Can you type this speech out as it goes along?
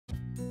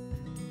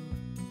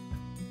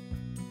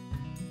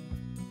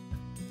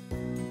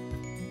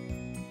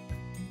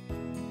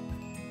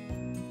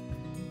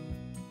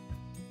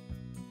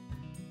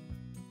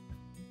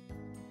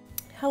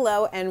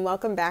Hello and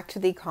welcome back to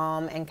the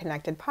Calm and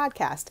Connected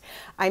podcast.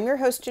 I'm your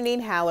host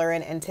Janine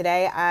Halloran, and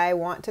today I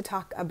want to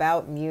talk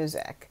about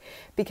music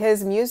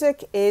because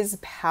music is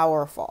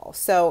powerful.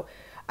 So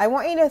I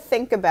want you to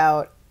think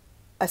about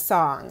a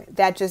song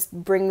that just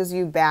brings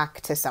you back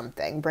to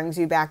something, brings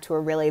you back to a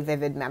really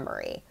vivid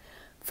memory.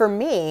 For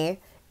me,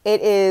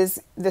 it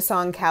is the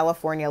song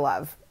California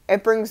Love.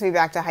 It brings me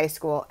back to high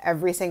school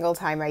every single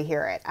time I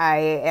hear it. I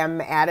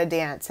am at a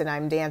dance and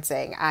I'm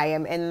dancing. I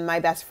am in my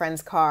best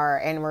friend's car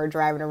and we're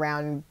driving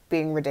around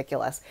being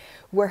ridiculous.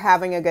 We're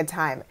having a good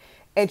time.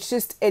 It's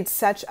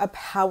such a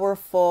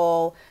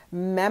powerful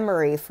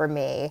memory for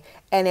me.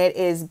 And it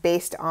is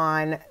based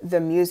on the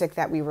music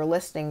that we were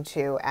listening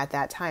to at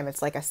that time.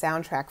 It's like a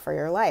soundtrack for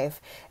your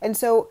life. And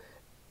so,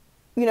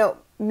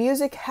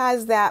 music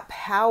has that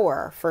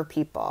power for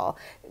people.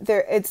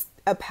 It's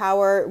a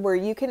power where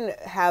you can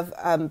have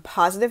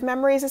positive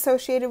memories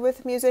associated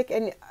with music,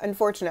 and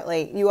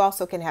unfortunately, you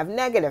also can have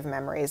negative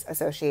memories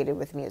associated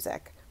with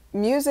music.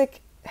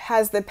 Music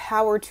has the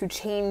power to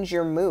change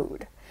your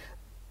mood.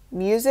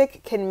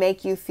 Music can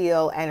make you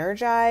feel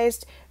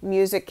energized.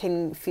 Music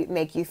can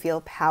make you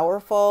feel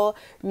powerful.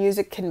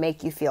 Music can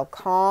make you feel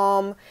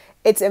calm.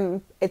 It's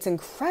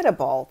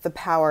incredible the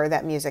power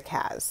that music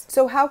has.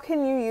 So how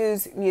can you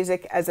use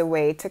music as a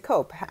way to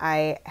cope?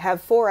 I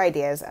have 4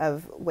 ideas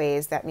of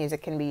ways that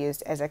music can be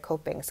used as a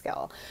coping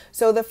skill.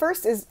 So the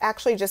first is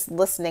actually just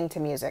listening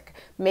to music,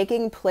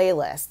 making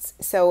playlists.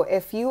 So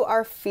if you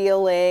are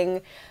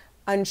feeling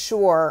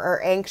unsure or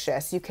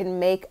anxious, you can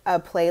make a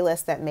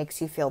playlist that makes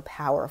you feel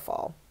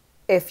powerful.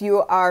 If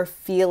you are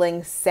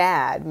feeling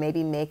sad,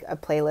 maybe make a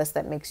playlist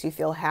that makes you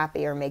feel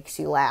happy or makes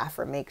you laugh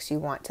or makes you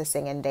want to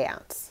sing and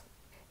dance.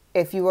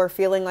 If you are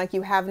feeling like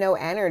you have no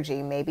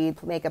energy, maybe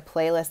make a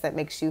playlist that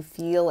makes you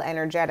feel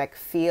energetic,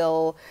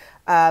 feel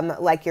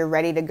like you're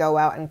ready to go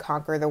out and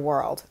conquer the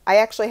world. I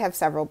actually have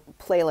several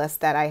playlists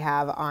that I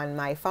have on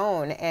my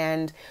phone,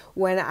 and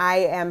when I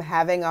am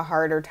having a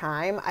harder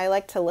time, I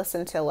like to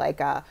listen to like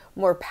a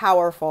more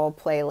powerful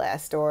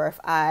playlist, or if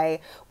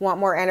I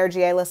want more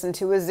energy, I listen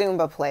to a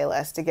Zumba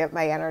playlist to get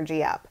my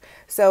energy up.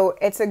 So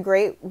it's a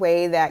great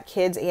way that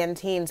kids and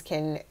teens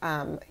can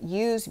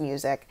use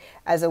music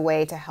as a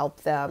way to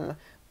help them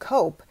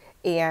cope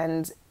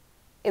and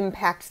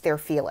impact their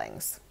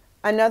feelings.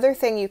 Another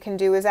thing you can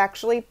do is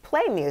actually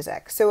play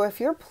music. So if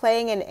you're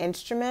playing an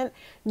instrument,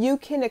 you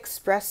can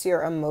express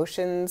your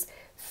emotions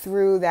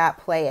through that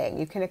playing.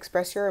 You can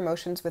express your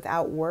emotions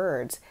without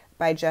words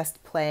by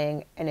just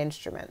playing an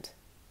instrument.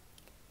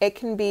 It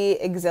can be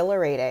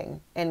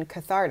exhilarating and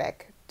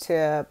cathartic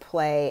to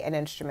play an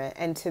instrument,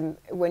 and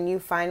when you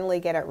finally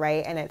get it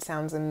right and it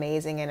sounds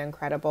amazing and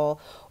incredible,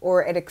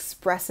 or it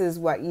expresses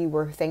what you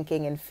were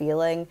thinking and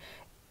feeling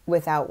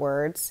without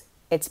words,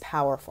 it's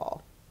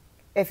powerful.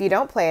 If you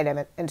don't play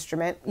an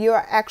instrument, you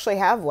actually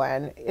have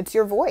one. It's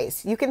your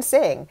voice. You can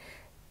sing.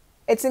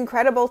 It's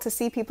incredible to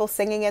see people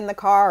singing in the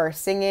car or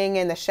singing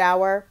in the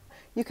shower.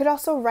 You could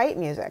also write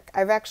music.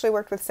 I've actually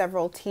worked with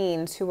several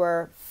teens who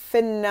are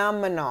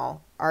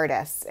phenomenal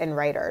artists and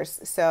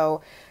writers.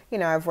 So,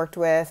 I've worked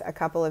with a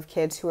couple of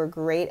kids who are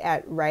great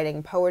at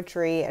writing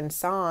poetry and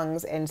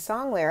songs and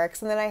song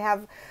lyrics. And then I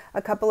have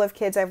a couple of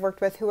kids I've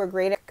worked with who are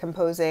great at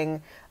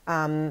composing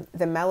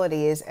the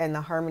melodies and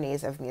the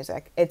harmonies of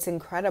music. It's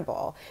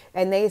incredible.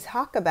 And they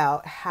talk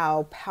about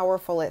how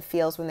powerful it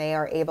feels when they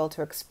are able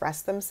to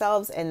express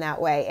themselves in that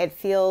way. It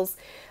feels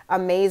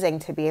amazing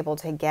to be able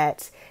to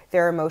get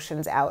their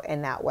emotions out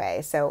in that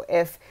way. So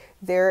if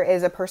there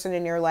is a person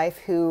in your life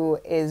who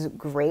is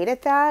great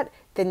at that,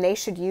 then they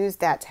should use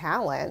that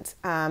talent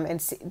and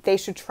they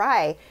should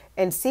try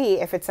and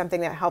see if it's something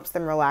that helps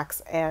them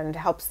relax and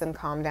helps them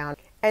calm down.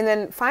 And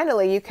then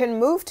finally, you can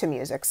move to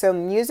music. So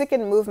music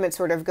and movement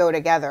sort of go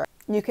together.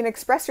 You can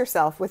express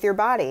yourself with your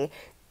body.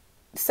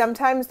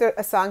 Sometimes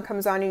a song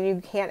comes on and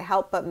you can't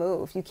help but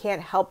move. You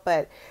can't help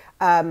but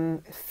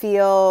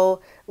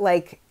feel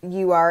like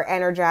you are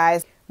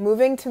energized.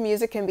 Moving to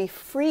music can be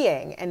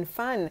freeing and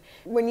fun.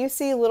 When you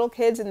see little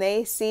kids and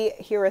they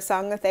hear a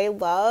song that they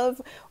love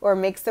or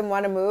makes them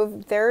want to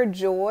move, their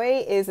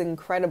joy is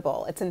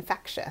incredible. It's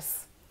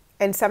infectious.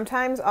 And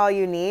sometimes all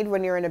you need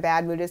when you're in a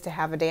bad mood is to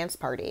have a dance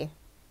party.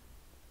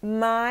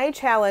 My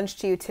challenge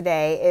to you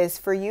today is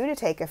for you to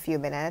take a few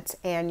minutes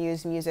and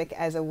use music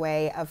as a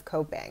way of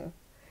coping.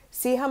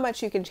 See how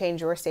much you can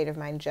change your state of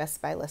mind just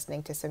by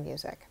listening to some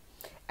music.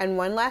 And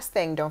one last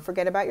thing, don't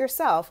forget about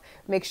yourself.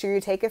 Make sure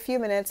you take a few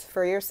minutes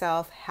for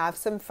yourself. Have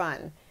some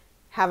fun.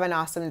 Have an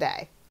awesome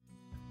day.